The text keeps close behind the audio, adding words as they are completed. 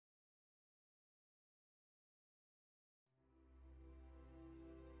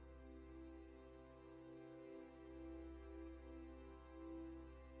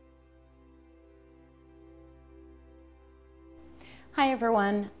Hi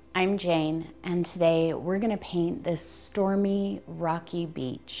everyone, I'm Jane, and today we're gonna paint this stormy, rocky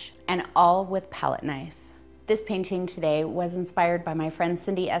beach, and all with palette knife. This painting today was inspired by my friend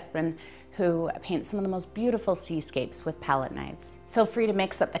Cindy Espin, who paints some of the most beautiful seascapes with palette knives. Feel free to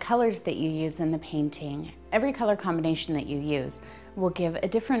mix up the colors that you use in the painting. Every color combination that you use will give a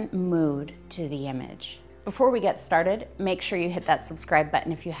different mood to the image. Before we get started, make sure you hit that subscribe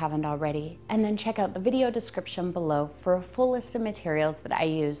button if you haven't already, and then check out the video description below for a full list of materials that I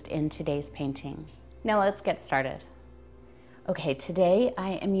used in today's painting. Now let's get started. Okay, today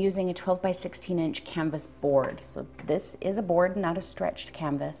I am using a 12 by 16 inch canvas board. So this is a board, not a stretched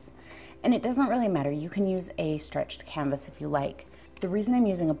canvas. And it doesn't really matter, you can use a stretched canvas if you like. The reason I'm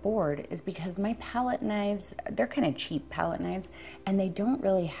using a board is because my palette knives, they're kind of cheap palette knives, and they don't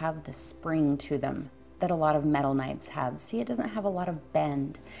really have the spring to them that a lot of metal knives have. See, it doesn't have a lot of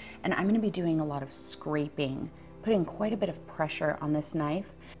bend, and I'm gonna be doing a lot of scraping, putting quite a bit of pressure on this knife,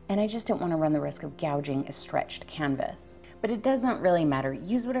 and I just don't wanna run the risk of gouging a stretched canvas. But it doesn't really matter.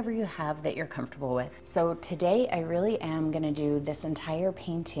 Use whatever you have that you're comfortable with. So today I really am gonna do this entire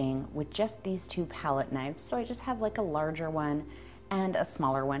painting with just these two palette knives. So I just have like a larger one and a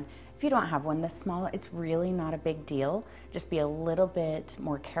smaller one. If you don't have one this small, it's really not a big deal. Just be a little bit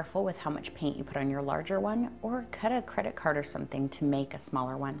more careful with how much paint you put on your larger one, or cut a credit card or something to make a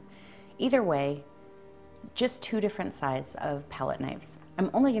smaller one. Either way, just two different sizes of palette knives.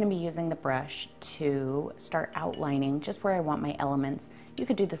 I'm only going to be using the brush to start outlining just where I want my elements. You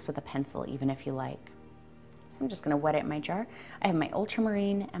could do this with a pencil even if you like. So I'm just going to wet it in my jar. I have my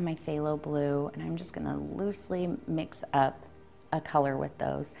ultramarine and my phthalo blue, and I'm just going to loosely mix up a color with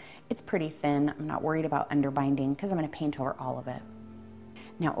those. It's pretty thin. I'm not worried about underbinding because I'm going to paint over all of it.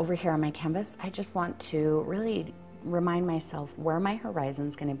 Now over here on my canvas, I just want to really remind myself where my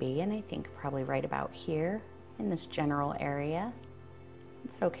horizon's going to be, and I think probably right about here in this general area.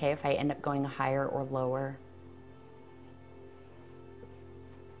 It's okay if I end up going higher or lower.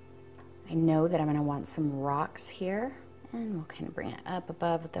 I know that I'm going to want some rocks here, and we'll kind of bring it up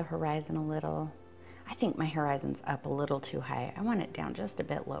above the horizon a little. I think my horizon's up a little too high. I want it down just a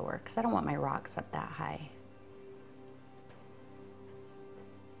bit lower because I don't want my rocks up that high.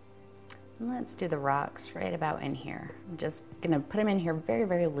 And let's do the rocks right about in here. I'm just gonna put them in here very,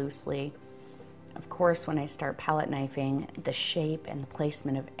 very loosely. Of course, when I start palette knifing, the shape and the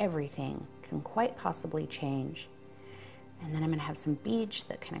placement of everything can quite possibly change. And then I'm gonna have some beach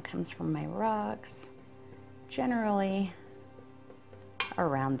that kind of comes from my rocks, generally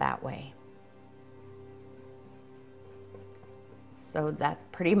around that way. So that's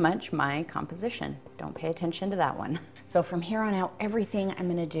pretty much my composition. Don't pay attention to that one. So from here on out, everything I'm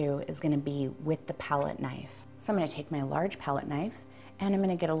gonna do is gonna be with the palette knife. So I'm gonna take my large palette knife, and I'm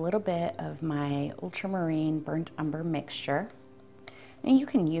gonna get a little bit of my ultramarine burnt umber mixture. And you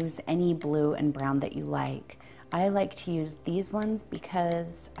can use any blue and brown that you like. I like to use these ones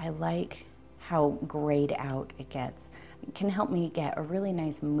because I like how grayed out it gets. It can help me get a really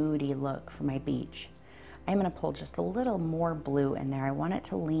nice moody look for my beach. I'm going to pull just a little more blue in there. I want it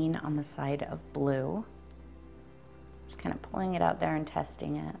to lean on the side of blue. Just kind of pulling it out there and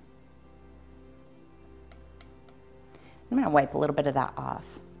testing it. I'm going to wipe a little bit of that off.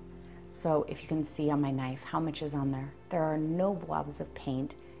 So if you can see on my knife how much is on there. There are no blobs of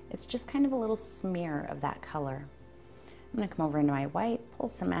paint. It's just kind of a little smear of that color. I'm going to come over into my white, pull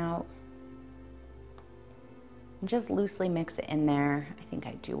some out, and just loosely mix it in there. I think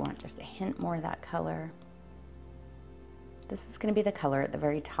I do want just a hint more of that color. This is going to be the color at the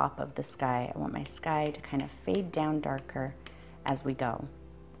very top of the sky. I want my sky to kind of fade down darker as we go.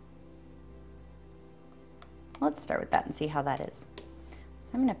 Let's start with that and see how that is. So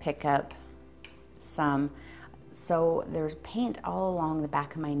I'm going to pick up some. So there's paint all along the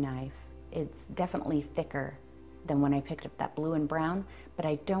back of my knife. It's definitely thicker than when I picked up that blue and brown, but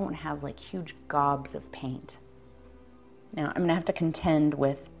I don't have like huge gobs of paint. Now I'm gonna have to contend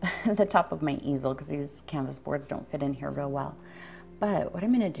with the top of my easel because these canvas boards don't fit in here real well. But what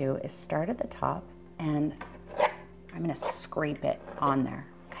I'm gonna do is start at the top, and I'm gonna scrape it on there.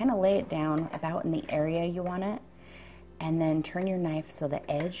 Kind of lay it down about in the area you want it, and then turn your knife so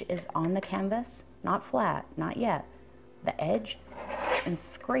the edge is on the canvas, not flat, not yet, the edge, and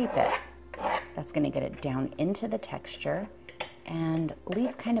scrape it. That's gonna get it down into the texture and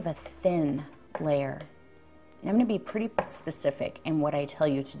leave kind of a thin layer. I'm going to be pretty specific in what I tell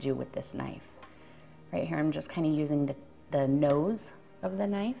you to do with this knife. Right here, I'm just kind of using the nose of the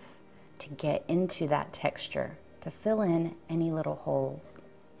knife to get into that texture, to fill in any little holes.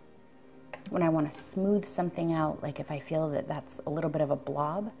 When I want to smooth something out, like if I feel that that's a little bit of a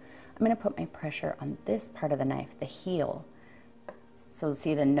blob, I'm going to put my pressure on this part of the knife, the heel, So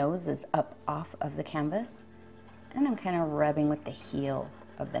see, the nose is up off of the canvas, and I'm kind of rubbing with the heel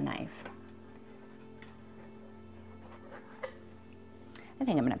of the knife. I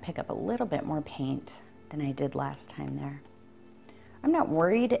think I'm going to pick up a little bit more paint than I did last time there. I'm not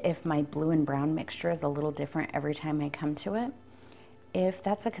worried if my blue and brown mixture is a little different every time I come to it. If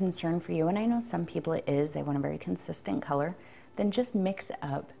that's a concern for you, and I know some people it is, they want a very consistent color, then just mix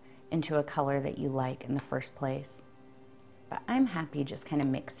up into a color that you like in the first place. But I'm happy just kind of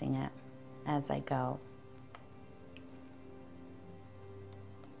mixing it as I go.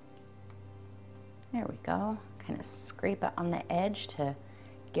 There we go. Kind of scrape it on the edge to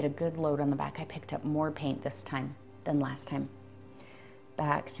get a good load on the back. I picked up more paint this time than last time.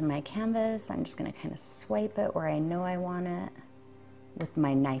 Back to my canvas, I'm just gonna kind of swipe it where I know I want it with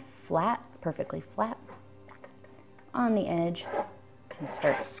my knife flat, it's perfectly flat, on the edge, and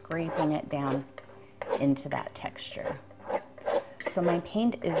start scraping it down into that texture. So my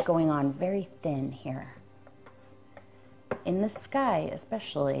paint is going on very thin here. In the sky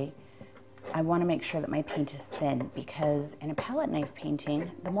especially, I want to make sure that my paint is thin, because in a palette knife painting,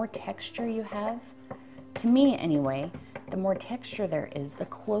 the more texture you have, to me anyway, the more texture there is, the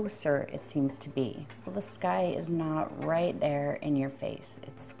closer it seems to be. Well, the sky is not right there in your face.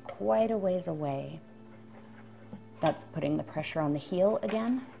 It's quite a ways away. That's putting the pressure on the heel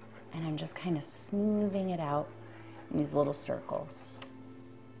again, and I'm just kind of smoothing it out in these little circles.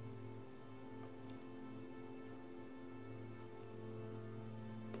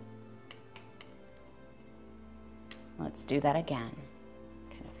 Let's do that again.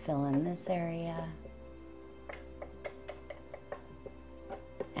 Kind of fill in this area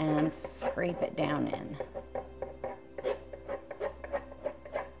and scrape it down in.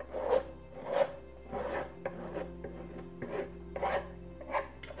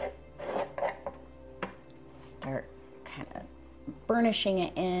 Start kind of burnishing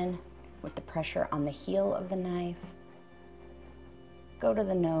it in with the pressure on the heel of the knife. Go to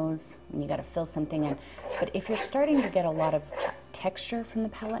the nose, and you got to fill something in. But if you're starting to get a lot of texture from the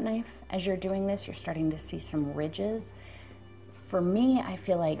palette knife as you're doing this, you're starting to see some ridges. For me, I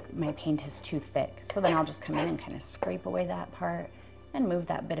feel like my paint is too thick. So then I'll just come in and kind of scrape away that part and move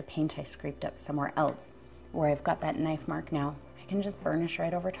that bit of paint I scraped up somewhere else. Where I've got that knife mark now, I can just burnish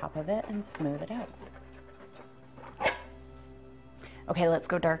right over top of it and smooth it out. Okay, let's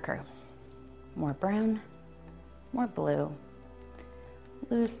go darker. More brown, more blue.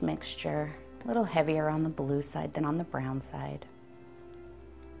 Loose mixture, a little heavier on the blue side than on the brown side.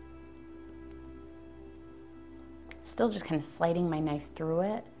 Still just kind of sliding my knife through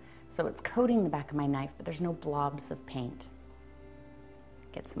it, so it's coating the back of my knife, but there's no blobs of paint.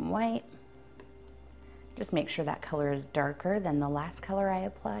 Get some white. Just make sure that color is darker than the last color I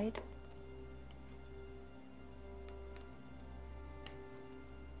applied.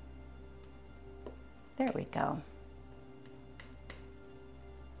 There we go.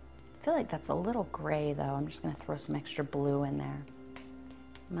 I feel like that's a little gray though. I'm just going to throw some extra blue in there.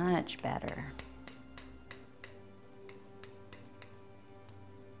 Much better.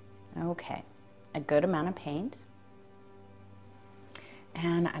 Okay, a good amount of paint.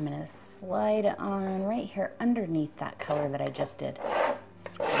 And I'm going to slide it on right here underneath that color that I just did.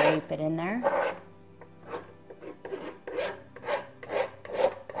 Scrape it in there.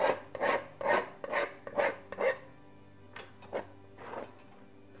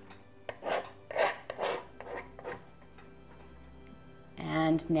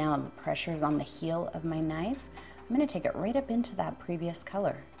 And now the pressure's on the heel of my knife. I'm going to take it right up into that previous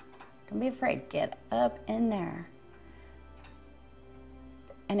color. Don't be afraid, get up in there.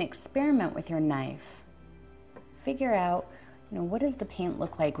 And experiment with your knife. Figure out, what does the paint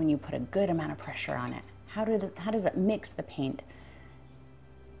look like when you put a good amount of pressure on it? How does it mix the paint?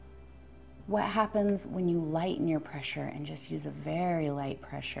 What happens when you lighten your pressure and just use a very light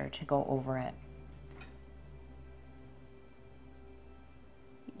pressure to go over it?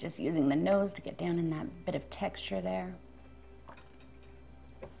 Just using the nose to get down in that bit of texture there.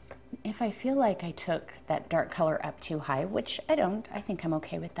 If I feel like I took that dark color up too high, which I don't, I think I'm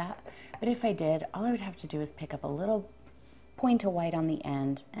okay with that. But if I did, all I would have to do is pick up a little point of white on the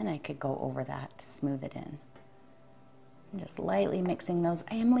end, and I could go over that to smooth it in. I'm just lightly mixing those.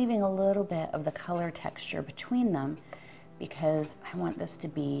 I am leaving a little bit of the color texture between them because I want this to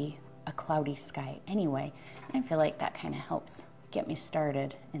be a cloudy sky anyway. And I feel like that kind of helps get me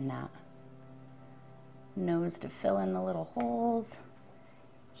started in that. Nose to fill in the little holes,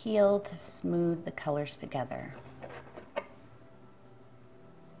 heel to smooth the colors together.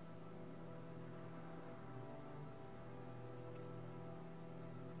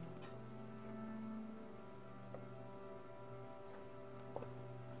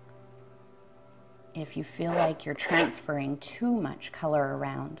 if you feel like you're transferring too much color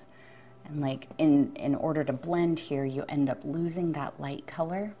around, and like in order to blend here, you end up losing that light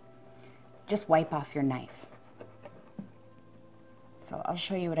color, just wipe off your knife. So I'll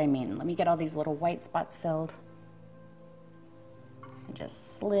show you what I mean. Let me get all these little white spots filled. And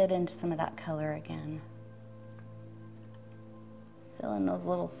just slid into some of that color again. Fill in those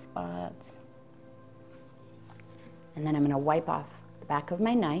little spots. And then I'm going to wipe off the back of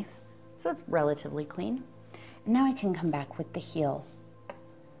my knife so it's relatively clean. And now I can come back with the heel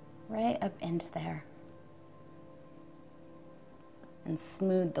right up into there and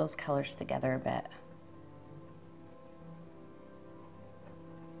smooth those colors together a bit.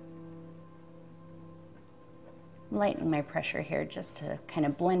 I'm lightening my pressure here just to kind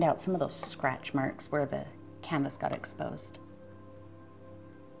of blend out some of those scratch marks where the canvas got exposed.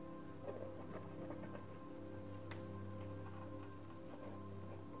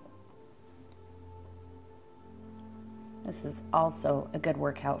 This is also a good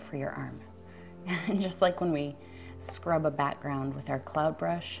workout for your arm. Just like when we scrub a background with our cloud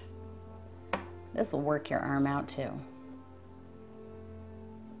brush, this will work your arm out too.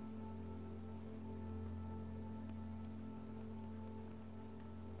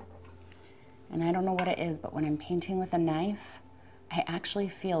 And I don't know what it is, but when I'm painting with a knife, I actually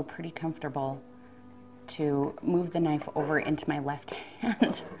feel pretty comfortable to move the knife over into my left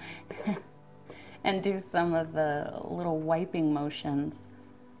hand and do some of the little wiping motions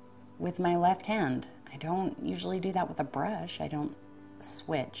with my left hand. I don't usually do that with a brush. I don't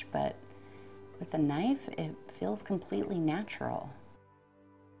switch, but with a knife, it feels completely natural.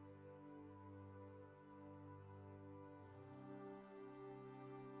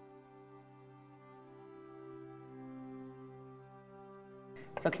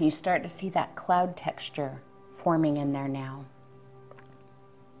 So can you start to see that cloud texture forming in there now?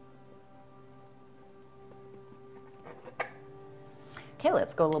 Okay,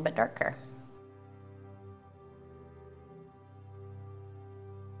 let's go a little bit darker.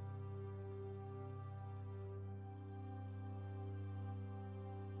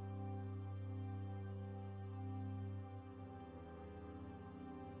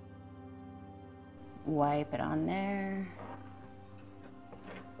 Wipe it on there.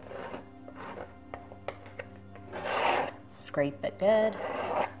 Scrape it good.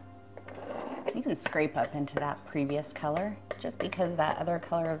 You can scrape up into that previous color. Just because that other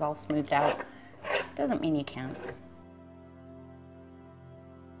color is all smoothed out doesn't mean you can't.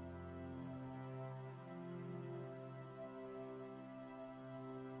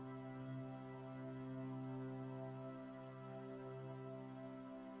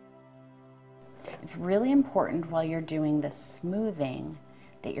 It's really important while you're doing this smoothing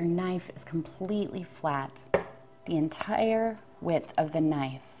that your knife is completely flat. The entire width of the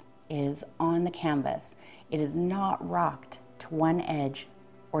knife is on the canvas. It is not rocked to one edge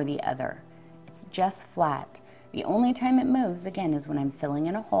or the other. It's just flat. The only time it moves, again, is when I'm filling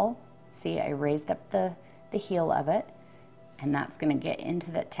in a hole. See, I raised up the heel of it, and that's gonna get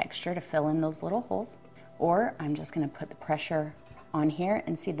into that texture to fill in those little holes. Or I'm just gonna put the pressure on here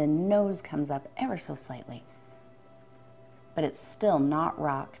and see the nose comes up ever so slightly. But it's still not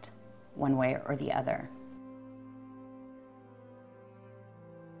rocked one way or the other.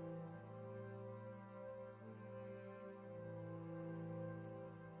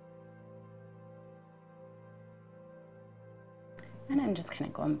 And I'm just kind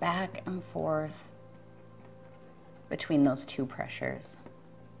of going back and forth between those two pressures.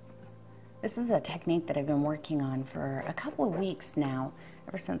 This is a technique that I've been working on for a couple of weeks now,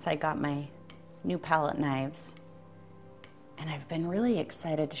 ever since I got my new palette knives. And I've been really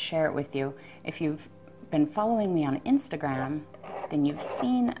excited to share it with you. If you've been following me on Instagram, then you've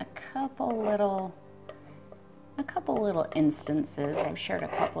seen a couple little instances. I've shared a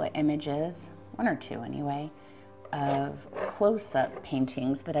couple of images, one or two anyway, of close-up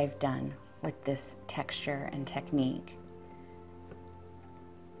paintings that I've done with this texture and technique.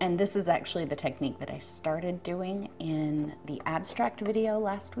 And this is actually the technique that I started doing in the abstract video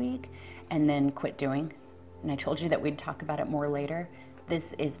last week and then quit doing. And I told you that we'd talk about it more later.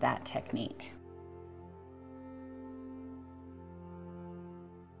 This is that technique.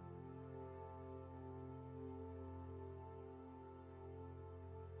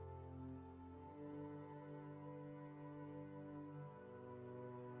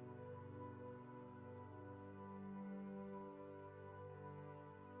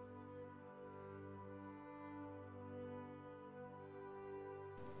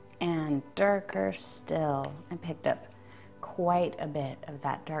 And darker still. I picked up quite a bit of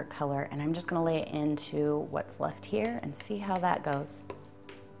that dark color, and I'm just gonna lay it into what's left here and see how that goes.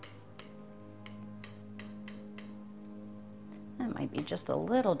 That might be just a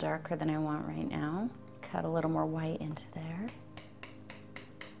little darker than I want right now. Cut a little more white into there.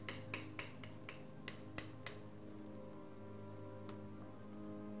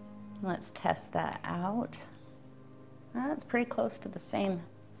 Let's test that out. That's pretty close to the same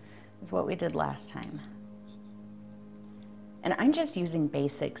as what we did last time. And I'm just using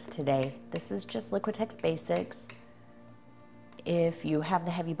basics today. This is just Liquitex Basics. If you have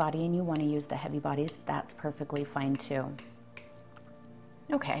the heavy body and you want to use the heavy bodies, that's perfectly fine too.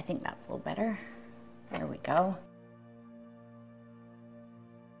 Okay, I think that's a little better. There we go.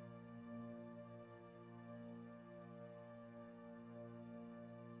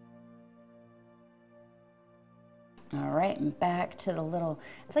 All right, and back to the little,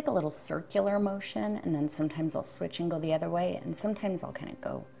 it's like a little circular motion, and then sometimes I'll switch and go the other way, and sometimes I'll kind of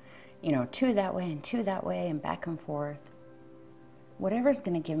go, you know, two that way and two that way and back and forth. Whatever's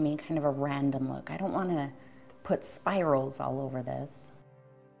gonna give me kind of a random look. I don't wanna put spirals all over this.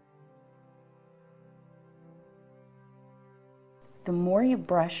 The more you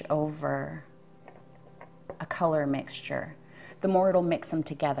brush over a color mixture, the more it'll mix them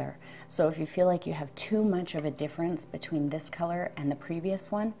together. So if you feel like you have too much of a difference between this color and the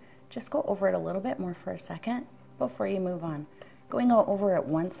previous one, just go over it a little bit more for a second before you move on. Going over it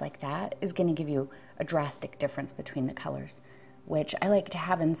once like that is gonna give you a drastic difference between the colors, which I like to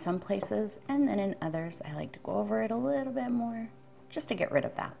have in some places, and then in others, I like to go over it a little bit more just to get rid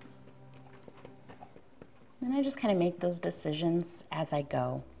of that. And I just kind of make those decisions as I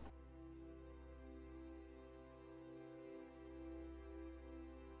go.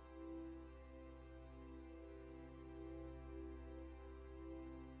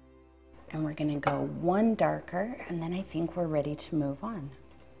 And we're gonna go one darker, and then I think we're ready to move on.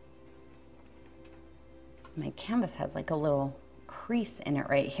 My canvas has like a little crease in it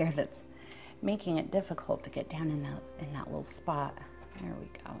right here that's making it difficult to get down in that little spot. There we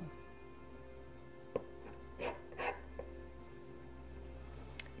go.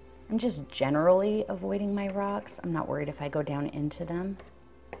 I'm just generally avoiding my rocks. I'm not worried if I go down into them.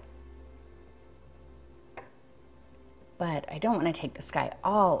 But I don't want to take the sky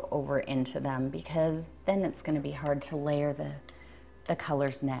all over into them, because then it's going to be hard to layer the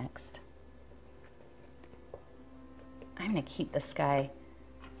colors next. I'm going to keep the sky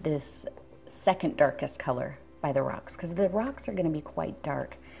this second darkest color by the rocks, because the rocks are going to be quite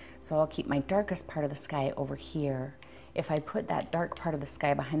dark. So I'll keep my darkest part of the sky over here. If I put that dark part of the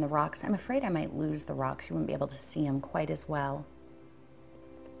sky behind the rocks, I'm afraid I might lose the rocks. You wouldn't be able to see them quite as well.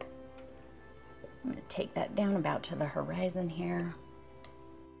 I'm going to take that down about to the horizon here.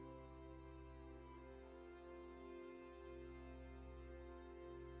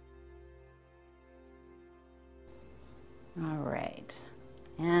 All right,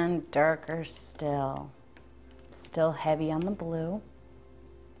 and darker still. Still heavy on the blue.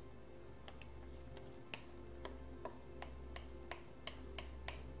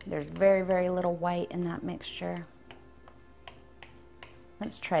 There's very, very little white in that mixture.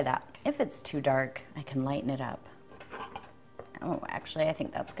 Let's try that. If it's too dark, I can lighten it up. Oh, actually, I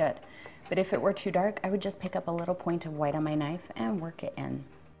think that's good. But if it were too dark, I would just pick up a little point of white on my knife and work it in.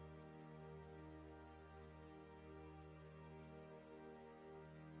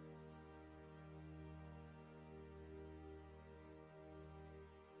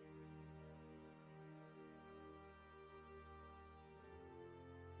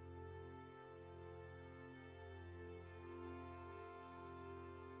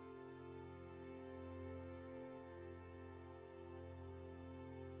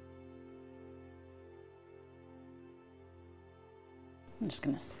 I'm just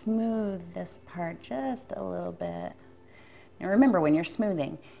going to smooth this part just a little bit. Now remember, when you're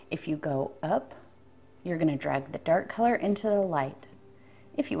smoothing, if you go up, you're going to drag the dark color into the light.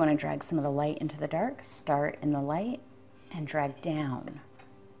 If you want to drag some of the light into the dark, start in the light and drag down.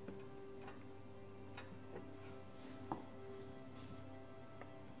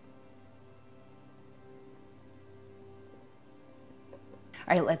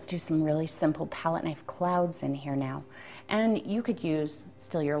 All right, let's do some really simple palette knife clouds in here now. And you could use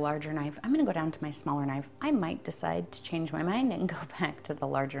still your larger knife. I'm gonna go down to my smaller knife. I might decide to change my mind and go back to the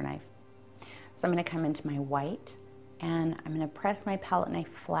larger knife. So I'm gonna come into my white, and I'm gonna press my palette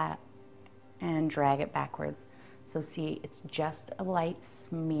knife flat and drag it backwards. So see, it's just a light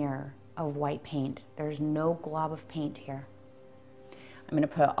smear of white paint. There's no glob of paint here. I'm going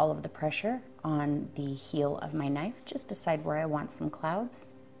to put all of the pressure on the heel of my knife, just decide where I want some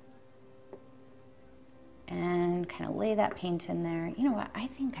clouds, and kind of lay that paint in there. You know what, I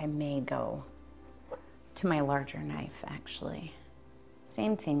think I may go to my larger knife actually.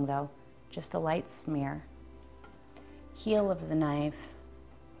 Same thing though, just a light smear. heel of the knife.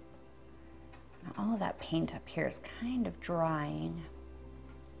 Now, all of that paint up here is kind of drying.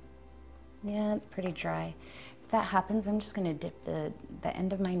 Yeah, it's pretty dry. If that happens, I'm just gonna dip the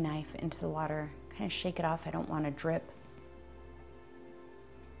end of my knife into the water, kind of shake it off. I don't want to drip.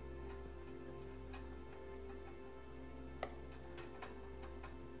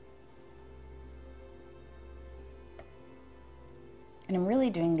 And I'm really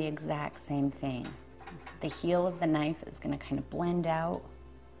doing the exact same thing. The heel of the knife is going to kind of blend out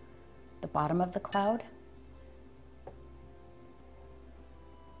the bottom of the cloud.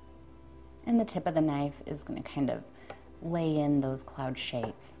 And the tip of the knife is going to kind of lay in those cloud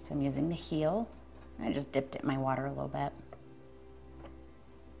shapes. So I'm using the heel. I just dipped it in my water a little bit.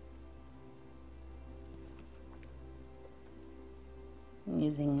 I'm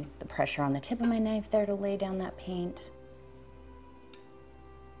using the pressure on the tip of my knife there to lay down that paint.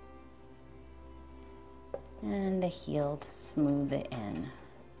 And the heel to smooth it in.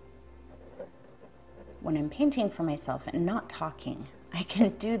 When I'm painting for myself and not talking, I can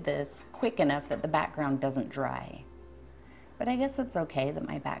do this quick enough that the background doesn't dry. But I guess it's okay that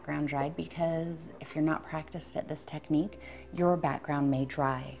my background dried, because if you're not practiced at this technique, your background may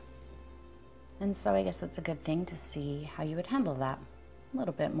dry. And so I guess it's a good thing to see how you would handle that. A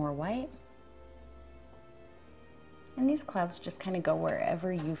little bit more white. And these clouds just kind of go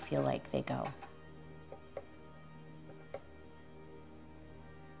wherever you feel like they go.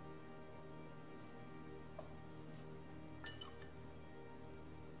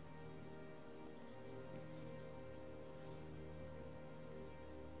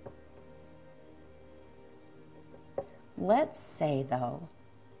 Let's say, though,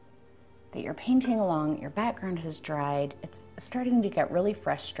 that you're painting along, your background has dried, it's starting to get really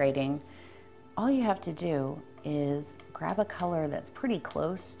frustrating. All you have to do is grab a color that's pretty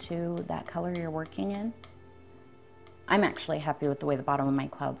close to that color you're working in. I'm actually happy with the way the bottom of my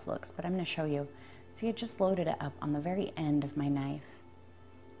clouds looks, but I'm going to show you. See, I just loaded it up on the very end of my knife.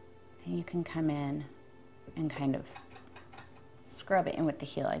 And you can come in and kind of scrub it in with the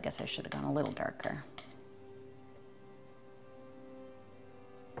heel. I guess I should have gone a little darker.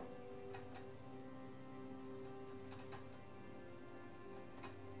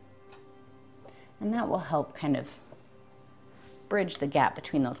 And that will help kind of bridge the gap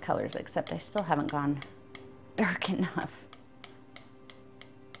between those colors, except I still haven't gone dark enough.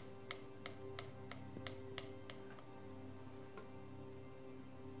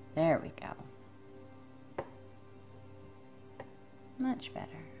 There we go. Much better.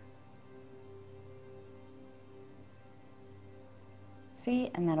 See,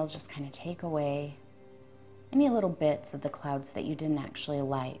 and that'll just kind of take away any little bits of the clouds that you didn't actually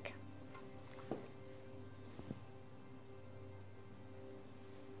like.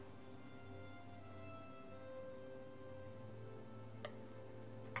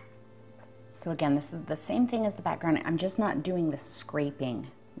 So again, this is the same thing as the background. I'm just not doing the scraping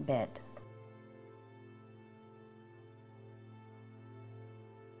bit.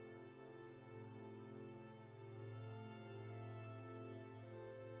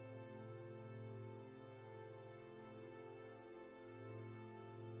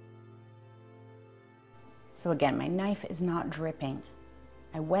 So again, my knife is not dripping.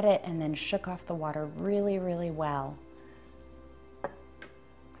 I wet it and then shook off the water really, really well.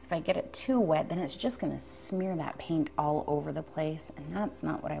 If I get it too wet, then it's just going to smear that paint all over the place, and that's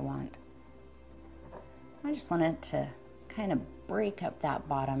not what I want. I just want it to kind of break up that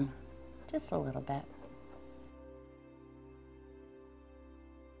bottom just a little bit.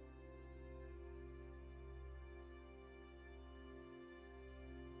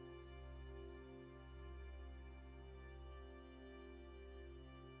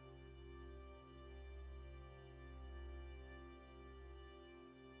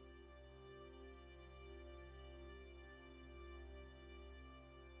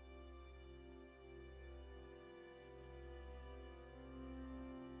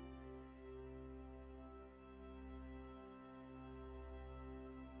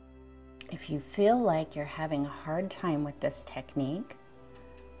 If you feel like you're having a hard time with this technique,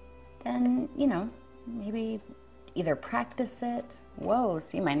 then, you know, maybe either practice it. Whoa,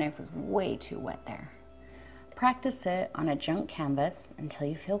 see, my knife was way too wet there. Practice it on a junk canvas until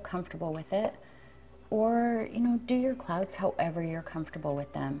you feel comfortable with it. Or, you know, do your clouds however you're comfortable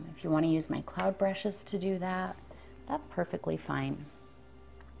with them. If you want to use my cloud brushes to do that, that's perfectly fine.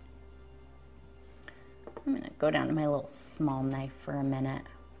 I'm going to go down to my little small knife for a minute.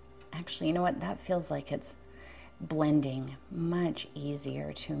 Actually, you know what? That feels like it's blending much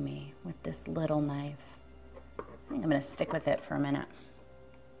easier to me with this little knife. I think I'm going to stick with it for a minute.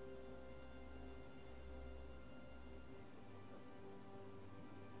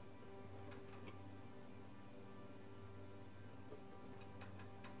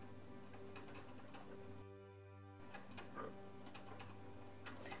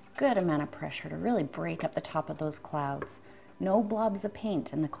 good amount of pressure to really break up the top of those clouds. No blobs of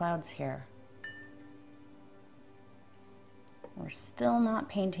paint in the clouds here. We're still not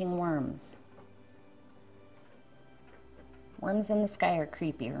painting worms. Worms in the sky are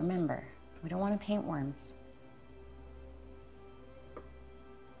creepy, remember. We don't want to paint worms.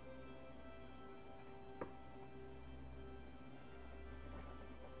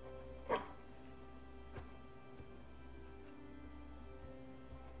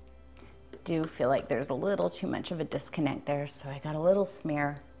 Do feel like there's a little too much of a disconnect there, so I got a little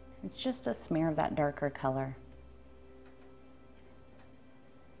smear. It's just a smear of that darker color.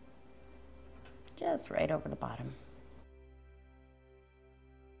 Just right over the bottom.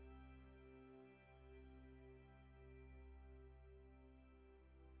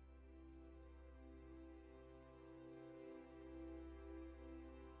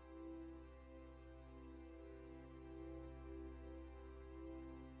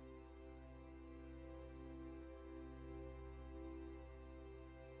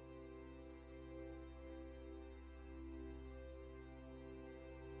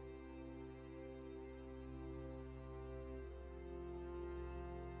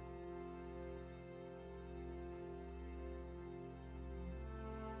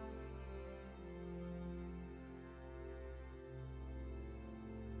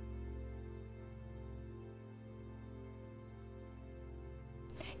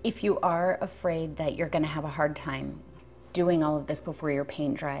 If you are afraid that you're going to have a hard time doing all of this before your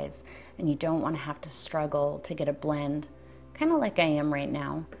paint dries, and you don't want to have to struggle to get a blend, kind of like I am right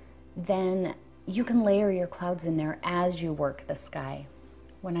now, then you can layer your clouds in there as you work the sky.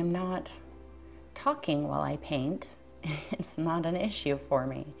 When I'm not talking while I paint, it's not an issue for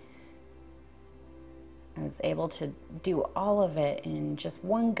me. I was able to do all of it in just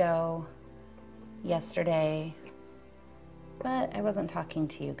one go yesterday, but I wasn't talking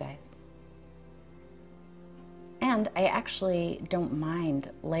to you guys. And I actually don't mind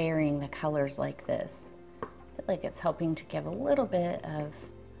layering the colors like this. I feel like it's helping to give a little bit of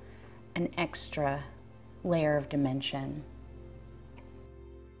an extra layer of dimension.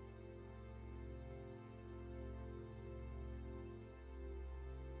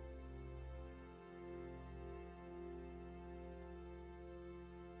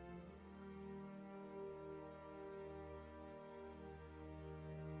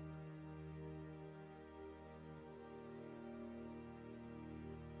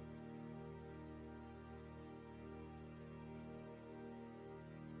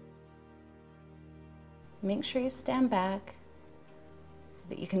 Make sure you stand back so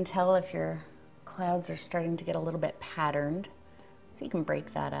that you can tell if your clouds are starting to get a little bit patterned, so you can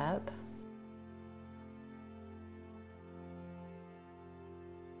break that up.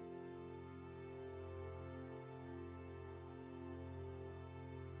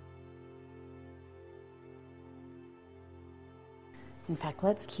 In fact,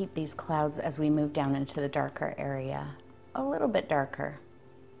 let's keep these clouds as we move down into the darker area a little bit darker.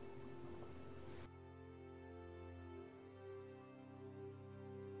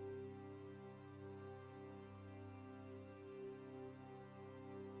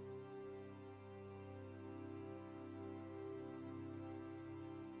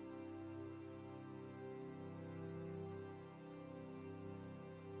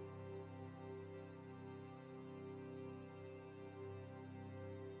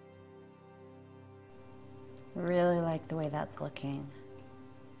 Really like the way that's looking.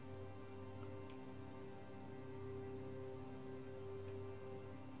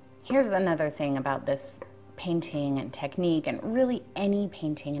 Here's another thing about this painting and technique, and really any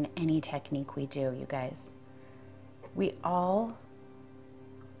painting and any technique we do, you guys. We all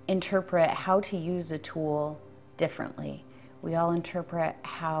interpret how to use a tool differently. We all interpret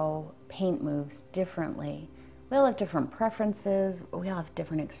how paint moves differently. We all have different preferences. We all have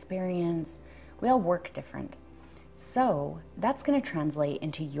different experience. We all work different. So that's going to translate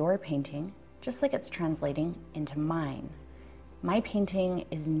into your painting, just like it's translating into mine. My painting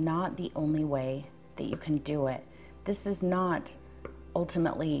is not the only way that you can do it. This is not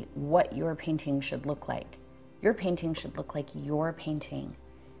ultimately what your painting should look like. Your painting should look like your painting.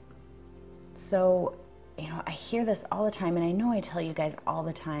 So, you know, I hear this all the time, and I know I tell you guys all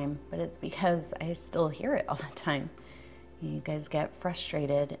the time, but it's because I still hear it all the time. You guys get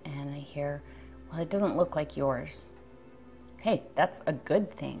frustrated, and I hear, well, it doesn't look like yours. Hey, that's a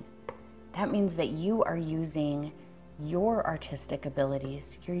good thing. That means that you are using your artistic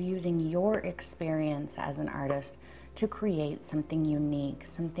abilities, you're using your experience as an artist to create something unique,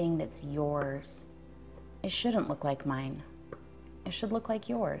 something that's yours. It shouldn't look like mine. It should look like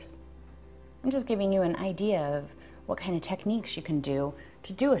yours. I'm just giving you an idea of what kind of techniques you can do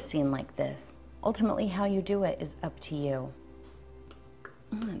to do a scene like this. Ultimately, how you do it is up to you.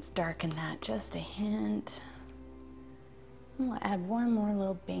 Let's darken that just a hint. We'll add one more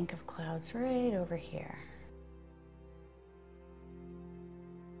little bank of clouds right over here.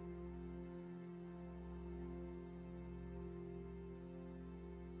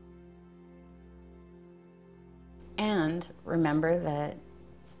 And remember that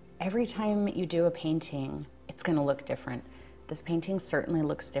every time you do a painting, it's going to look different. This painting certainly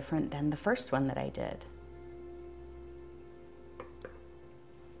looks different than the first one that I did.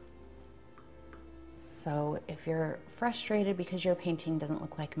 So if you're frustrated because your painting doesn't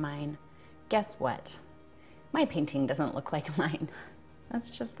look like mine, guess what? My painting doesn't look like mine.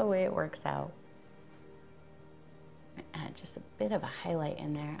 That's just the way it works out. Add just a bit of a highlight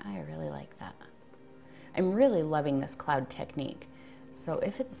in there. I really like that. I'm really loving this cloud technique. So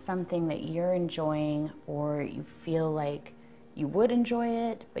if it's something that you're enjoying or you feel like you would enjoy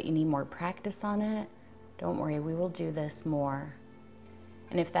it, but you need more practice on it, don't worry, we will do this more.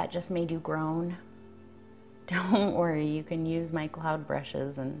 And if that just made you groan, don't worry, you can use my cloud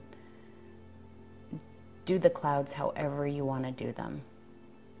brushes and do the clouds however you want to do them.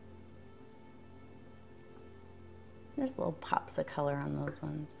 There's little pops of color on those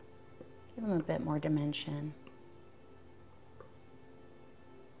ones. Give them a bit more dimension.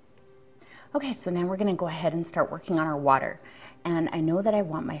 Okay, so now we're going to go ahead and start working on our water. And I know that I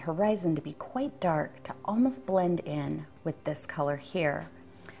want my horizon to be quite dark to almost blend in with this color here.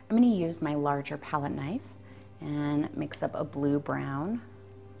 I'm going to use my larger palette knife and mix up a blue-brown.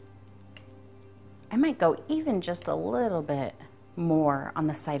 I might go even just a little bit more on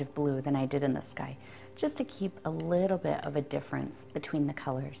the side of blue than I did in the sky, just to keep a little bit of a difference between the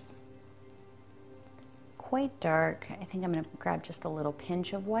colors. Quite dark. I think I'm going to grab just a little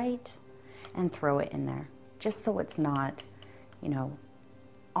pinch of white and throw it in there, just so it's not, you know,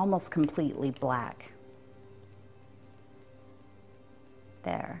 almost completely black.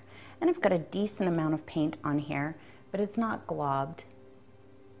 There. And I've got a decent amount of paint on here, but it's not globbed.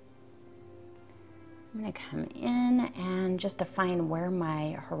 I'm going to come in and just define where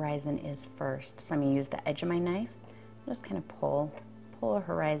my horizon is first. So I'm going to use the edge of my knife, just kind of pull a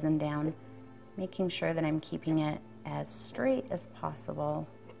horizon down, making sure that I'm keeping it as straight as possible.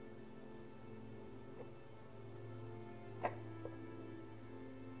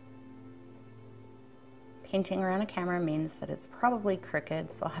 Painting around a camera means that it's probably crooked,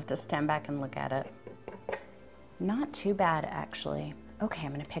 so I'll have to stand back and look at it. Not too bad, actually. Okay,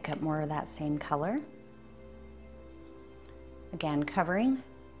 I'm going to pick up more of that same color. Again, covering,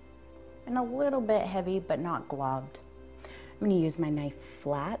 and a little bit heavy, but not globbed. I'm going to use my knife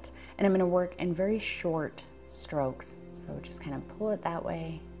flat, and I'm going to work in very short strokes. So just kind of pull it that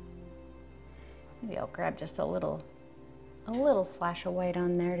way. Maybe I'll grab just a little slash of white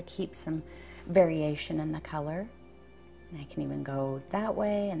on there to keep some variation in the color. And I can even go that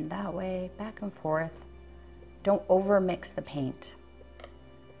way and that way, back and forth. Don't over mix the paint.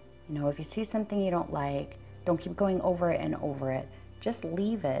 You know, if you see something you don't like, don't keep going over it and over it. Just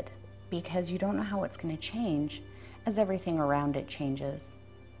leave it, because you don't know how it's going to change as everything around it changes.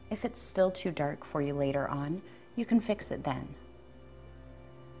 If it's still too dark for you later on, you can fix it then.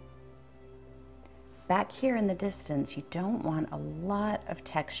 Back here in the distance, you don't want a lot of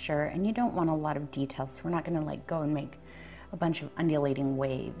texture and you don't want a lot of detail, so we're not going to like go and make a bunch of undulating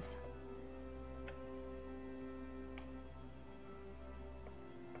waves.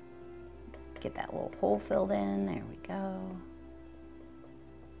 Get that little hole filled in, there we go.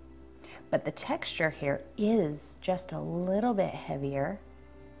 But the texture here is just a little bit heavier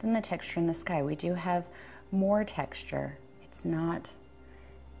than the texture in the sky. We do have more texture. It's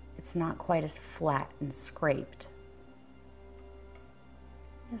not quite as flat and scraped.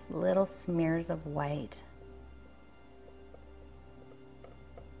 Just little smears of white.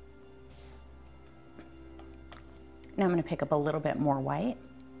 Now I'm going to pick up a little bit more white.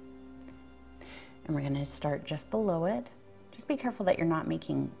 And we're going to start just below it. Just be careful that you're not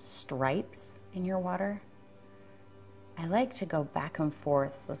making stripes in your water. I like to go back and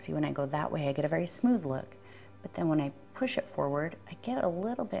forth. So see, when I go that way, I get a very smooth look. But then when I push it forward, I get a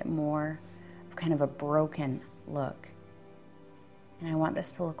little bit more of kind of a broken look. And I want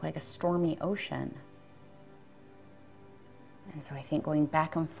this to look like a stormy ocean. And so I think going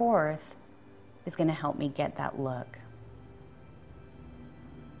back and forth is going to help me get that look.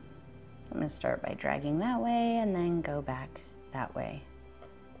 So I'm going to start by dragging that way and then go back that way.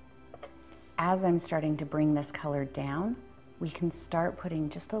 As I'm starting to bring this color down, we can start putting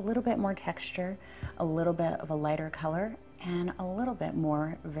just a little bit more texture, a little bit of a lighter color, and a little bit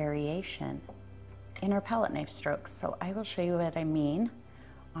more variation. in our palette knife strokes. So I will show you what I mean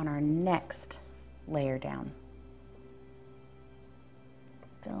on our next layer down.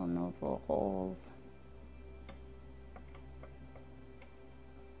 Fill in those little holes.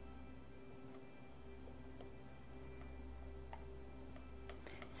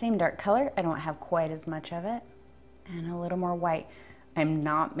 Same dark color, I don't have quite as much of it, and a little more white. I'm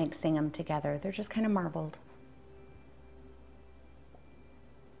not mixing them together, they're just kind of marbled.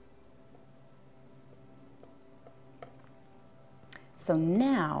 So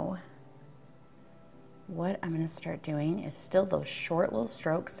now, what I'm going to start doing is still those short little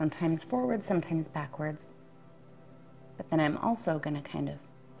strokes, sometimes forward, sometimes backwards. But then I'm also going to kind of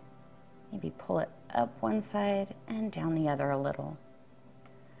maybe pull it up one side and down the other a little.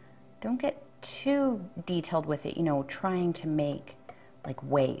 Don't get too detailed with it, you know, trying to make like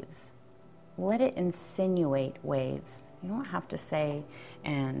waves. Let it insinuate waves. You don't have to say,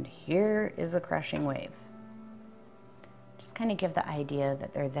 and here is a crashing wave. Just kind of give the idea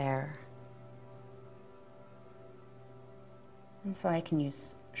that they're there. And so I can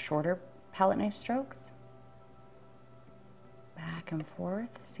use shorter palette knife strokes. Back and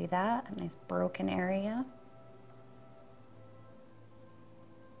forth, see that? A nice broken area.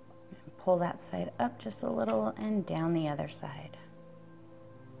 And pull that side up just a little and down the other side.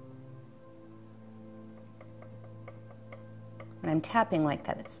 When I'm tapping like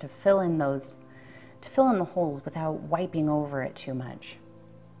that, it's to fill in the holes without wiping over it too much.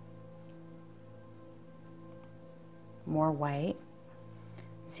 More white.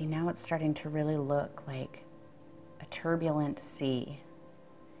 See, now it's starting to really look like a turbulent sea.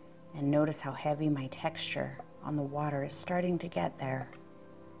 And notice how heavy my texture on the water is starting to get there.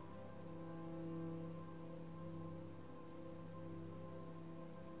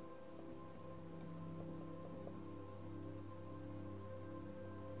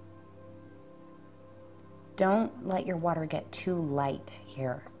 Don't let your water get too light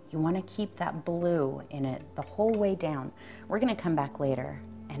here. You want to keep that blue in it the whole way down. We're going to come back later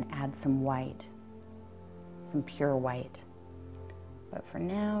and add some white, some pure white. But for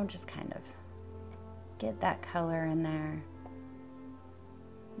now, just kind of get that color in there.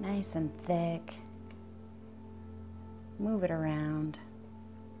 Nice and thick. Move it around.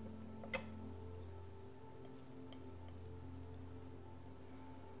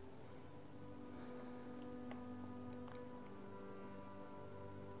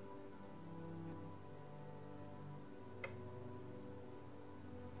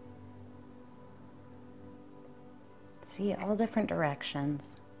 See, all different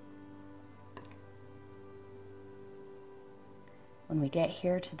directions. When we get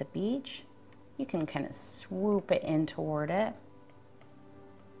here to the beach, you can kind of swoop it in toward it.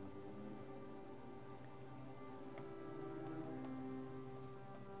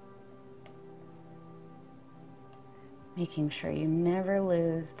 Making sure you never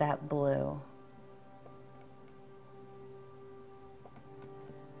lose that blue.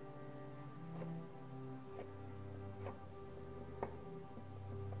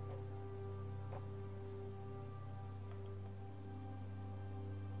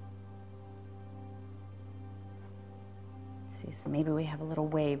 See, so maybe we have a little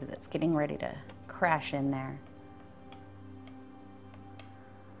wave that's getting ready to crash in there.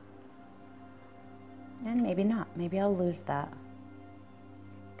 And maybe not. Maybe I'll lose that.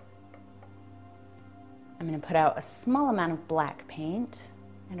 I'm going to put out a small amount of black paint.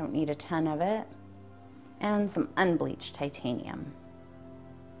 I don't need a ton of it. And some unbleached titanium.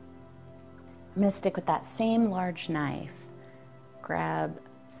 I'm going to stick with that same large knife. Grab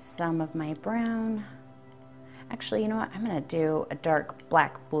some of my brown. Actually, you know what? I'm going to do a dark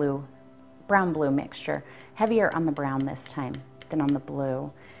black blue, brown blue mixture. Heavier on the brown this time than on the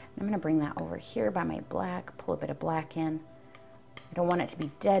blue. I'm going to bring that over here by my black, pull a bit of black in. I don't want it to be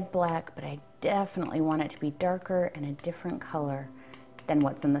dead black, but I definitely want it to be darker and a different color than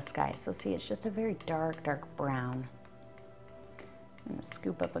what's in the sky. So see, it's just a very dark, dark brown. I'm going to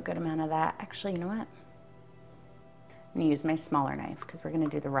scoop up a good amount of that. Actually, you know what? I'm going to use my smaller knife because we're going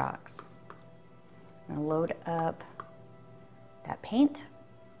to do the rocks. I'm going to load up that paint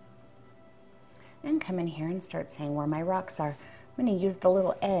and come in here and start saying where my rocks are. I'm going to use the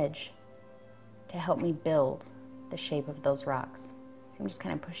little edge to help me build the shape of those rocks. So I'm just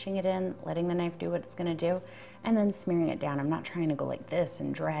kind of pushing it in, letting the knife do what it's going to do, and then smearing it down. I'm not trying to go like this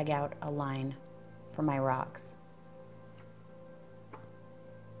and drag out a line for my rocks.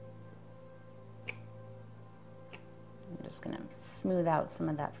 I'm just going to smooth out some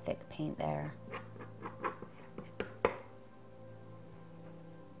of that thick paint there.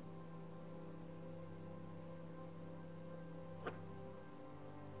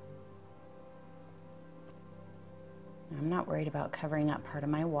 I'm not worried about covering up part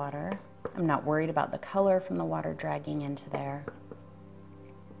of my water. I'm not worried about the color from the water dragging into there.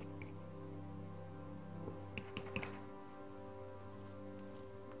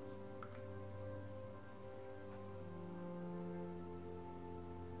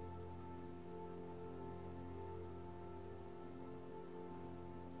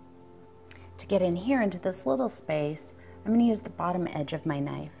 To get in here into this little space, I'm going to use the bottom edge of my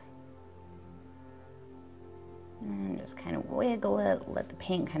knife. And just kind of wiggle it, let the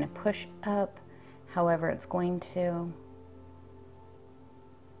paint kind of push up however it's going to.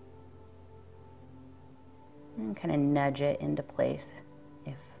 And kind of nudge it into place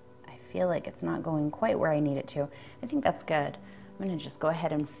if I feel like it's not going quite where I need it to. I think that's good. I'm going to just go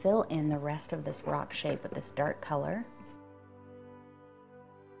ahead and fill in the rest of this rock shape with this dark color.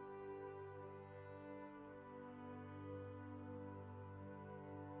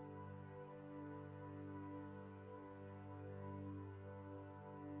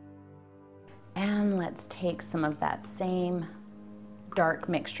 And let's take some of that same dark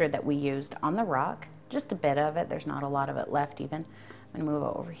mixture that we used on the rock, just a bit of it, there's not a lot of it left even. I'm gonna move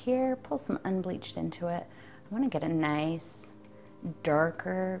it over here, pull some unbleached into it. I wanna get a nice,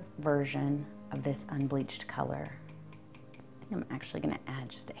 darker version of this unbleached color. I think I'm actually gonna add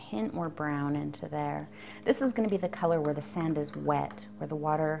just a hint more brown into there. This is gonna be the color where the sand is wet, where the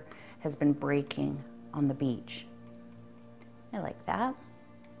water has been breaking on the beach. I like that.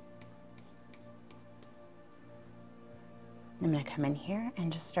 I'm going to come in here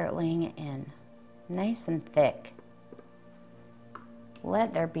and just start laying it in nice and thick.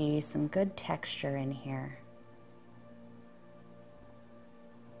 Let there be some good texture in here.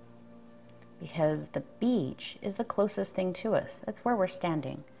 Because the beach is the closest thing to us. That's where we're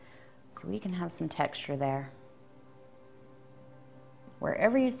standing. So we can have some texture there.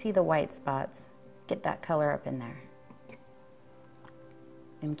 Wherever you see the white spots, get that color up in there.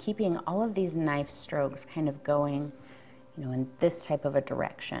 I'm keeping all of these knife strokes kind of going, you know, in this type of a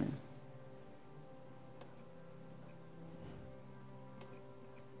direction.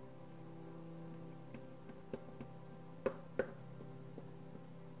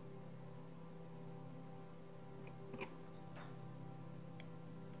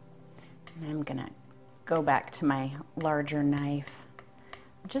 And I'm gonna go back to my larger knife.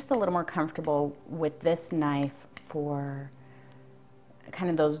 I'm just a little more comfortable with this knife for kind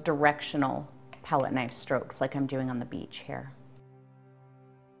of those directional palette knife strokes like I'm doing on the beach here.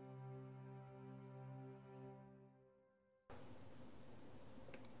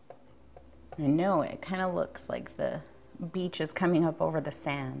 I know it kind of looks like the beach is coming up over the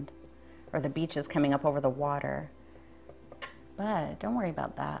sand, or the beach is coming up over the water, but don't worry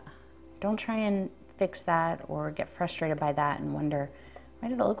about that. Don't try and fix that or get frustrated by that and wonder, why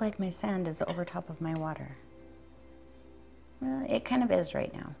does it look like my sand is over top of my water? Well, it kind of is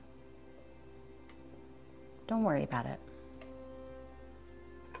right now. Don't worry about it.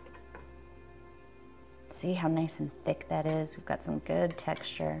 See how nice and thick that is? We've got some good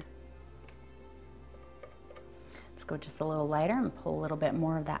texture. Let's go just a little lighter and pull a little bit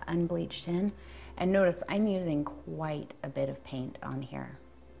more of that unbleached in. And notice I'm using quite a bit of paint on here.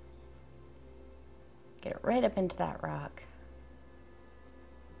 Get it right up into that rock.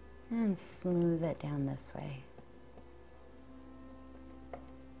 And smooth it down this way.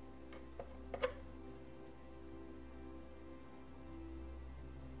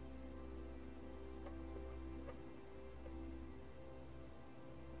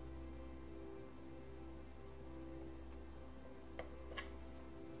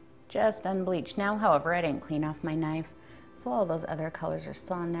 Just unbleached now. However, I didn't clean off my knife, so all those other colors are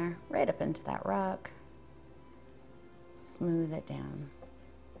still in there, right up into that rock. Smooth it down.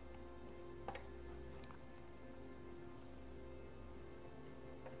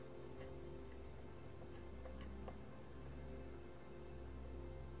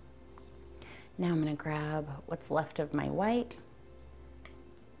 Now I'm going to grab what's left of my white,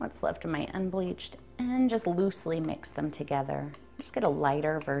 what's left of my unbleached, and just loosely mix them together. Just get a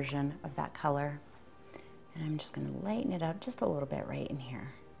lighter version of that color. And I'm just going to lighten it up just a little bit right in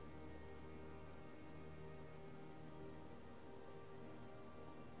here.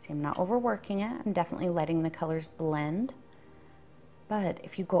 See, I'm not overworking it. I'm definitely letting the colors blend. But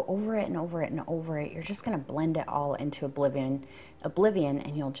if you go over it and over it and over it, you're just going to blend it all into oblivion,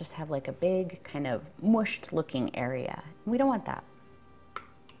 and you'll just have like a big kind of mushed looking area. We don't want that.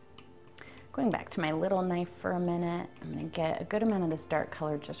 Going back to my little knife for a minute, I'm going to get a good amount of this dark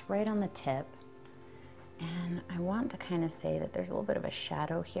color just right on the tip. And I want to kind of say that there's a little bit of a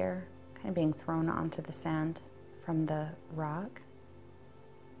shadow here, kind of being thrown onto the sand from the rock.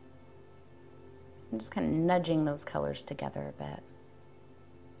 I'm just kind of nudging those colors together a bit.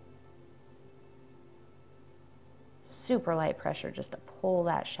 Super light pressure just to pull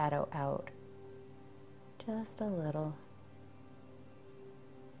that shadow out. Just a little.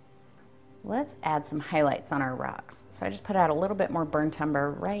 Let's add some highlights on our rocks. So I just put out a little bit more burnt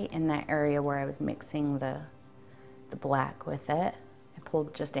umber right in that area where I was mixing the black with it. I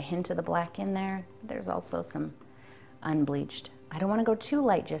pulled just a hint of the black in there. There's also some unbleached. I don't want to go too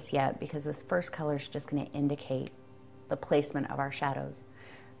light just yet because this first color is just going to indicate the placement of our shadows.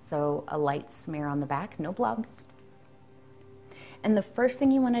 So a light smear on the back, no blobs. And the first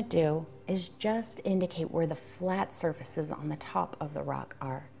thing you want to do is just indicate where the flat surfaces on the top of the rock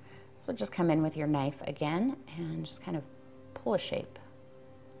are. So just come in with your knife again and just kind of pull a shape.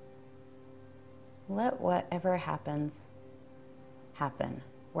 Let whatever happens, happen.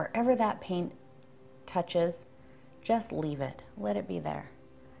 Wherever that paint touches, just leave it. Let it be there.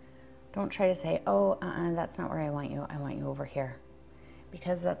 Don't try to say, oh, that's not where I want you over here.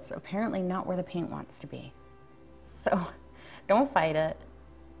 Because that's apparently not where the paint wants to be. So don't fight it.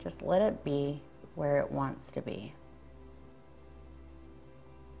 Just let it be where it wants to be.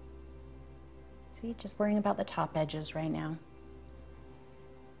 See, just worrying about the top edges right now.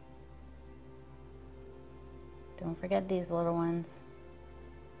 Don't forget these little ones.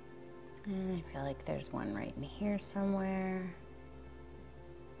 And I feel like there's one right in here somewhere.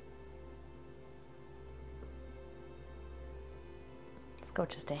 Let's go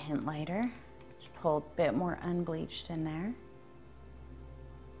just a hint lighter. Just pull a bit more unbleached in there.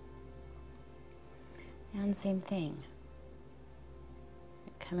 And same thing.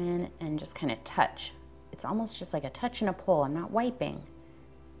 Come in and just kind of touch. It's almost just like a touch and a pull. I'm not wiping.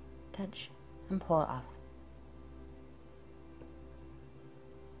 Touch and pull it off.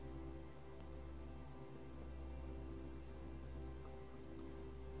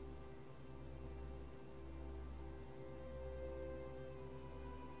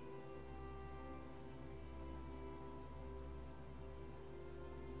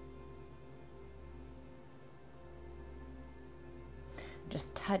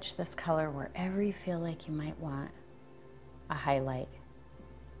 Just touch this color wherever you feel like you might want a highlight.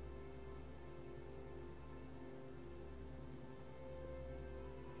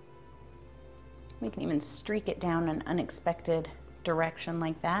 We can even streak it down an unexpected direction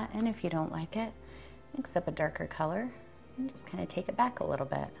like that. And if you don't like it, mix up a darker color and just kind of take it back a little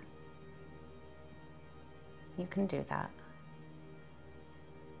bit. You can do that.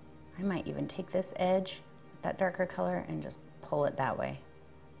 I might even take this edge, that darker color, and just pull it that way.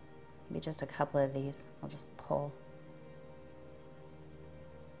 Maybe just a couple of these. I'll just pull.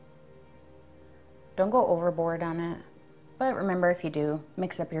 Don't go overboard on it, but remember, if you do,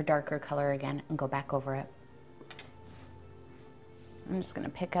 mix up your darker color again and go back over it. I'm just going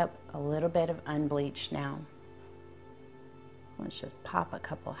to pick up a little bit of unbleached now. Let's just pop a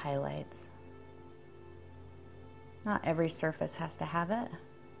couple highlights. Not every surface has to have it.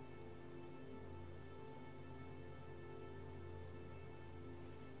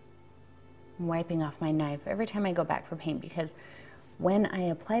 I'm wiping off my knife every time I go back for paint because when I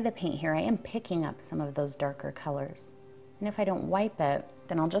apply the paint here, I am picking up some of those darker colors. And if I don't wipe it,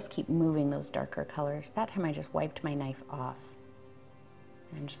 then I'll just keep moving those darker colors. That time I just wiped my knife off.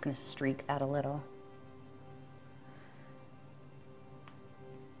 I'm just going to streak that a little.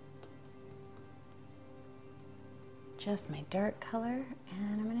 Just my dark color,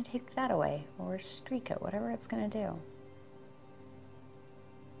 and I'm going to take that away or streak it, whatever it's going to do.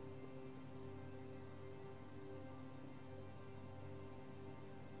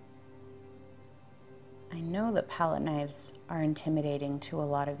 I know that palette knives are intimidating to a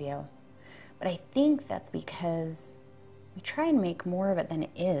lot of you, but I think that's because we try and make more of it than it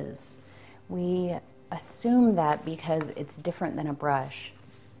is. We assume that because it's different than a brush,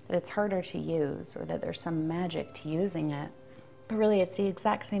 that it's harder to use or that there's some magic to using it, but really it's the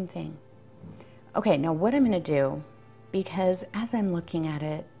exact same thing. Okay, now what I'm going to do, because as I'm looking at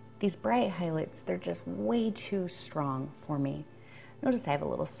it, these bright highlights, they're just way too strong for me. Notice I have a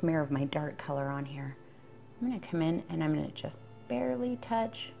little smear of my dark color on here. I'm going to come in and I'm going to just barely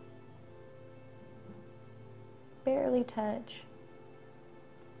touch, and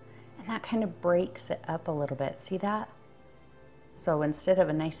that kind of breaks it up a little bit. See that? So instead of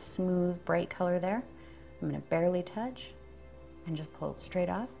a nice smooth bright color there, I'm going to barely touch and just pull it straight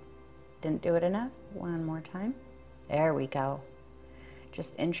off. Didn't do it enough. One more time. There we go.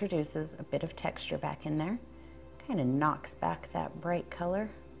 Just introduces a bit of texture back in there. Kind of knocks back that bright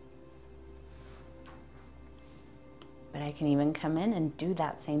color. But I can even come in and do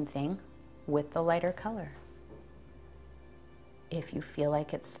that same thing with the lighter color. If you feel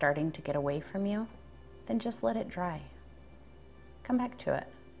like it's starting to get away from you, then just let it dry. Come back to it.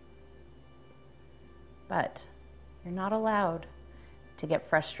 But you're not allowed to get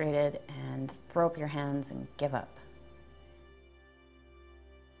frustrated and throw up your hands and give up.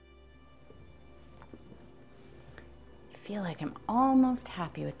 I feel like I'm almost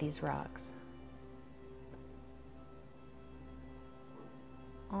happy with these rocks.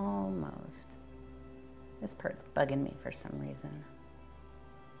 Almost. This part's bugging me for some reason.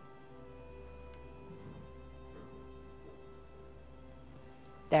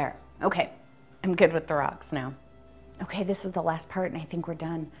 There. Okay. I'm good with the rocks now. Okay, this is the last part and I think we're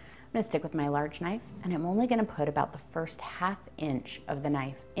done. I'm gonna stick with my large knife and I'm only gonna put about the first ½ inch of the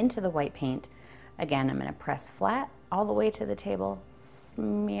knife into the white paint. Again, I'm gonna press flat all the way to the table,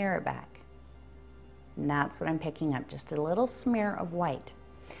 smear it back. And that's what I'm picking up, just a little smear of white.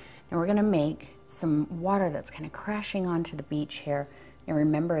 And we're gonna make some water that's kind of crashing onto the beach here. And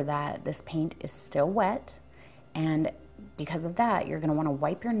remember that this paint is still wet, and because of that, you're gonna wanna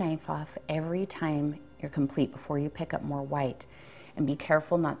wipe your knife off every time you're complete before you pick up more white. And be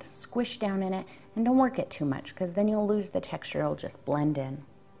careful not to squish down in it, and don't work it too much because then you'll lose the texture, it'll just blend in.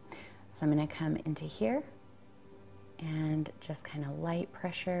 So I'm gonna come into here and just kind of light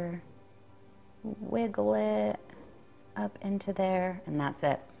pressure, wiggle it up into there, and that's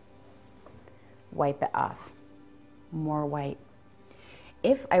it. Wipe it off. More white.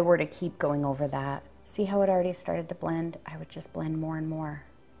 If I were to keep going over that, see how it already started to blend? I would just blend more and more.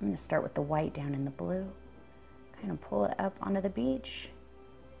 I'm going to start with the white down in the blue. Kind of pull it up onto the beach.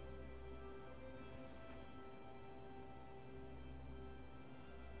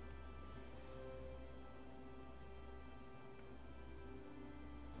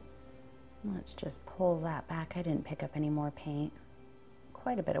 Let's just pull that back. I didn't pick up any more paint.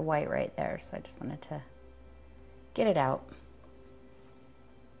 Quite a bit of white right there, so I just wanted to get it out.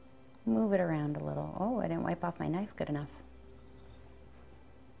 Move it around a little. Oh, I didn't wipe off my knife good enough.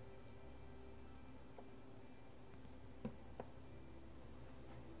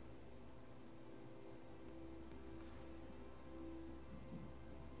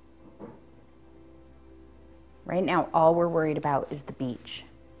 Right now, all we're worried about is the beach.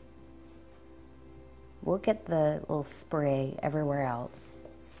 We'll get the little spray everywhere else.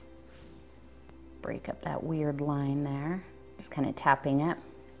 Break up that weird line there. Just kind of tapping it.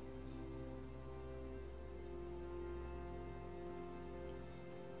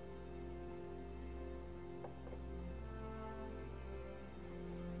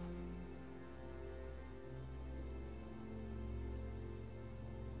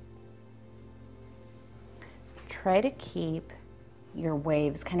 Try to keep your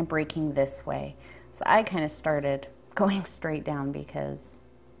waves kind of breaking this way. So I kind of started going straight down because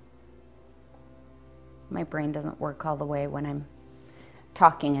my brain doesn't work all the way when I'm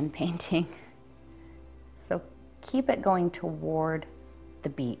talking and painting. So keep it going toward the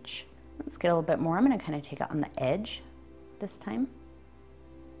beach. Let's get a little bit more. I'm going to kind of take it on the edge this time.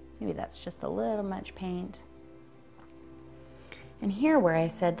 Maybe that's just a little much paint. And here where I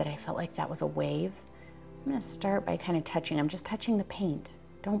said that I felt like that was a wave, I'm going to start by kind of touching. I'm just touching the paint.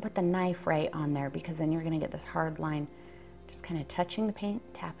 Don't put the knife right on there because then you're going to get this hard line. Just kind of touching the paint,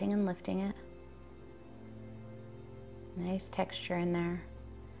 tapping and lifting it. Nice texture in there.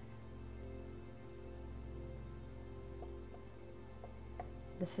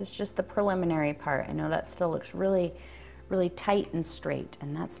 This is just the preliminary part. I know that still looks really, really tight and straight,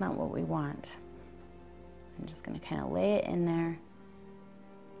 and that's not what we want. I'm just going to kind of lay it in there.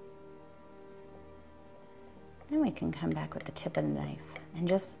 Then we can come back with the tip of the knife and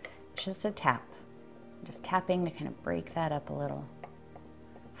just a tap. Just tapping to kind of break that up a little.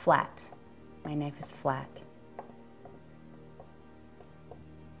 Flat. My knife is flat.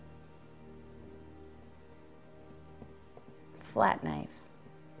 Flat knife.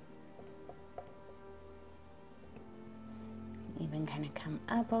 Even kind of come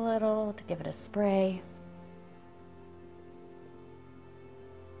up a little to give it a spray.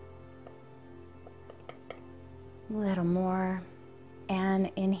 A little more.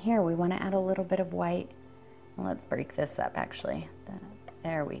 And in here we want to add a little bit of white. Well, let's break this up actually.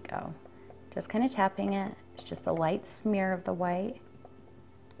 There we go. Just kind of tapping it. It's just a light smear of the white.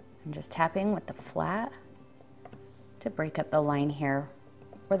 I'm just tapping with the flat to break up the line here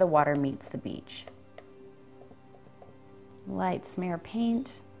where the water meets the beach. Light smear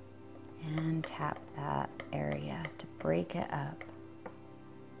paint and tap that area to break it up.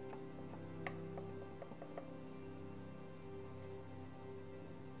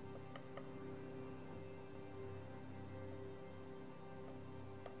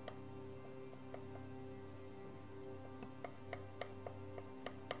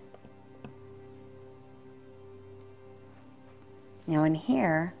 Now in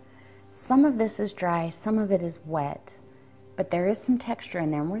here, some of this is dry, some of it is wet, but there is some texture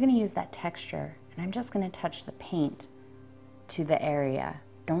in there, and we're going to use that texture. And I'm just going to touch the paint to the area.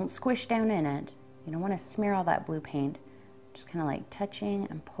 Don't squish down in it. You don't want to smear all that blue paint. Just kind of like touching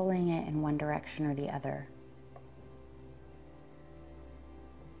and pulling it in one direction or the other.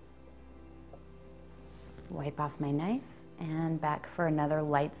 Wipe off my knife and back for another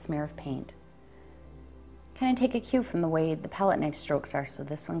light smear of paint. Kind of take a cue from the way the palette knife strokes are, so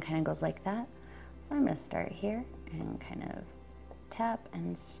this one kind of goes like that. So I'm going to start here and kind of tap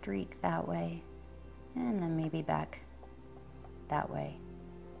and streak that way, and then maybe back that way.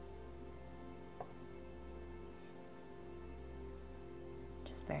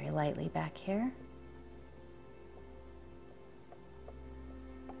 Just very lightly back here.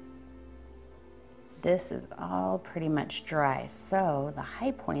 This is all pretty much dry, so the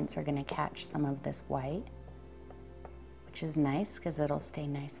high points are going to catch some of this white, which is nice because it'll stay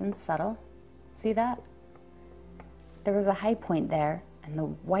nice and subtle. See that? There was a high point there and the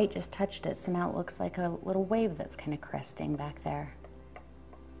white just touched it, so now it looks like a little wave that's kind of cresting back there.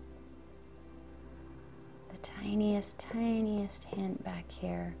 The tiniest hint back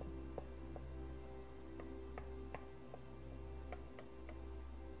here.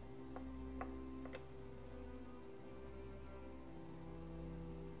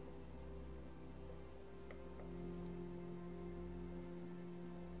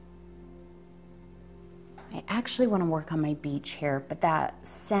 I actually want to work on my beach here, but that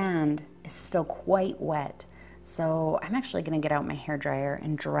sand is still quite wet. So I'm actually going to get out my hairdryer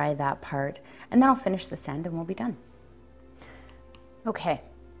and dry that part, and then I'll finish the sand and we'll be done. Okay,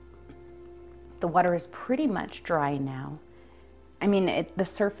 the water is pretty much dry now. I mean, the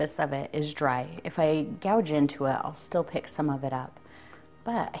surface of it is dry. If I gouge into it, I'll still pick some of it up.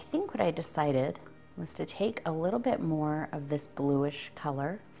 But I think what I decided was to take a little bit more of this bluish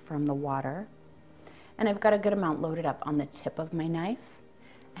color from the water. And I've got a good amount loaded up on the tip of my knife.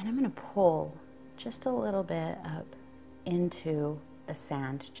 And I'm going to pull just a little bit up into the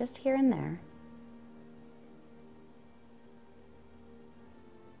sand, just here and there.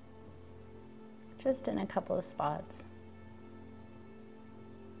 Just in a couple of spots.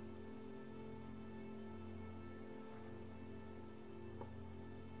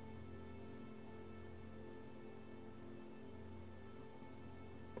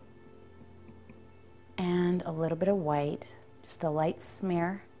 And a little bit of white, just a light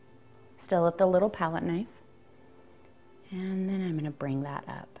smear, still at the little palette knife. And then I'm going to bring that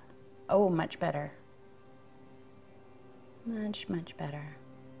up. Oh, much better. Much better.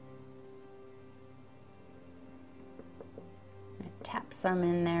 I'm going to tap some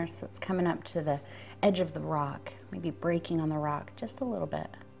in there so it's coming up to the edge of the rock, maybe breaking on the rock just a little bit.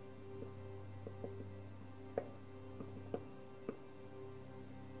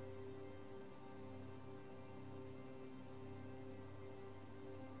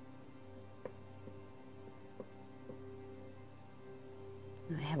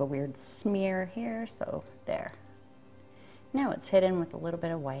 I have a weird smear here, so there. Now it's hidden with a little bit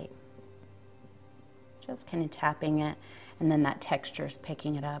of white. Just kind of tapping it, and then that texture is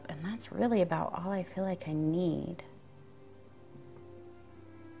picking it up, and that's really about all I feel like I need.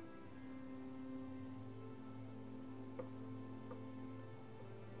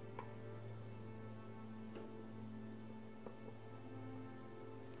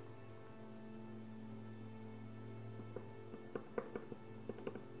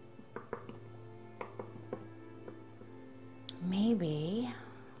 Maybe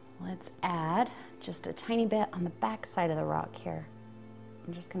let's add just a tiny bit on the back side of the rock here.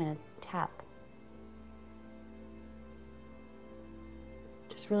 I'm just going to tap.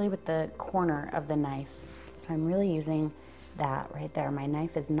 Just really with the corner of the knife. So I'm really using that right there. My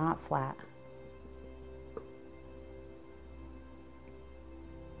knife is not flat.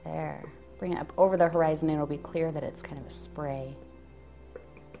 There. Bring it up over the horizon and it'll be clear that it's kind of a spray.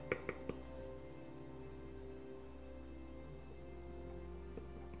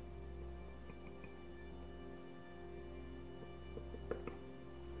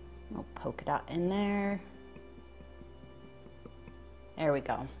 Little polka dot in there. There we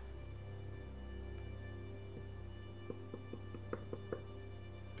go.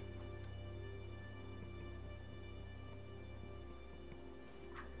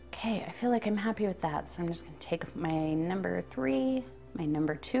 Okay, I feel like I'm happy with that, so I'm just going to take my number 3, my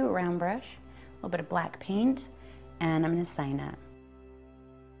number 2 round brush, a little bit of black paint, and I'm going to sign it.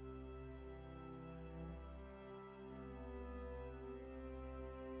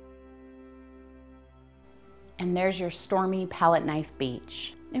 And there's your Stormy palette knife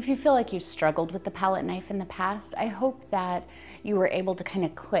beach. If you feel like you struggled with the palette knife in the past, I hope that you were able to kind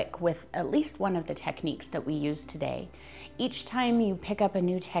of click with at least one of the techniques that we use today. Each time you pick up a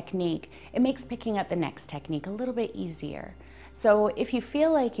new technique, it makes picking up the next technique a little bit easier. So if you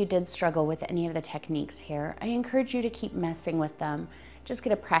feel like you did struggle with any of the techniques here, I encourage you to keep messing with them. Just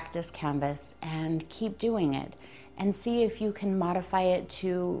get a practice canvas and keep doing it, and see if you can modify it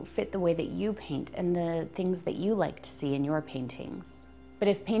to fit the way that you paint and the things that you like to see in your paintings. But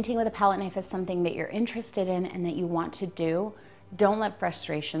if painting with a palette knife is something that you're interested in and that you want to do, don't let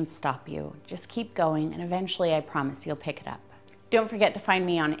frustration stop you. Just keep going, and eventually I promise you'll pick it up. Don't forget to find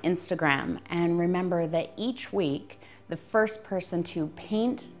me on Instagram, and remember that each week, the first person to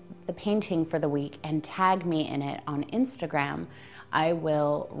paint the painting for the week and tag me in it on Instagram, I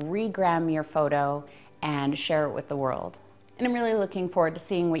will regram your photo and share it with the world. And I'm really looking forward to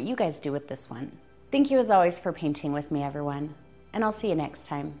seeing what you guys do with this one. Thank you as always for painting with me, everyone, and I'll see you next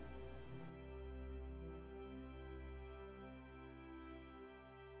time.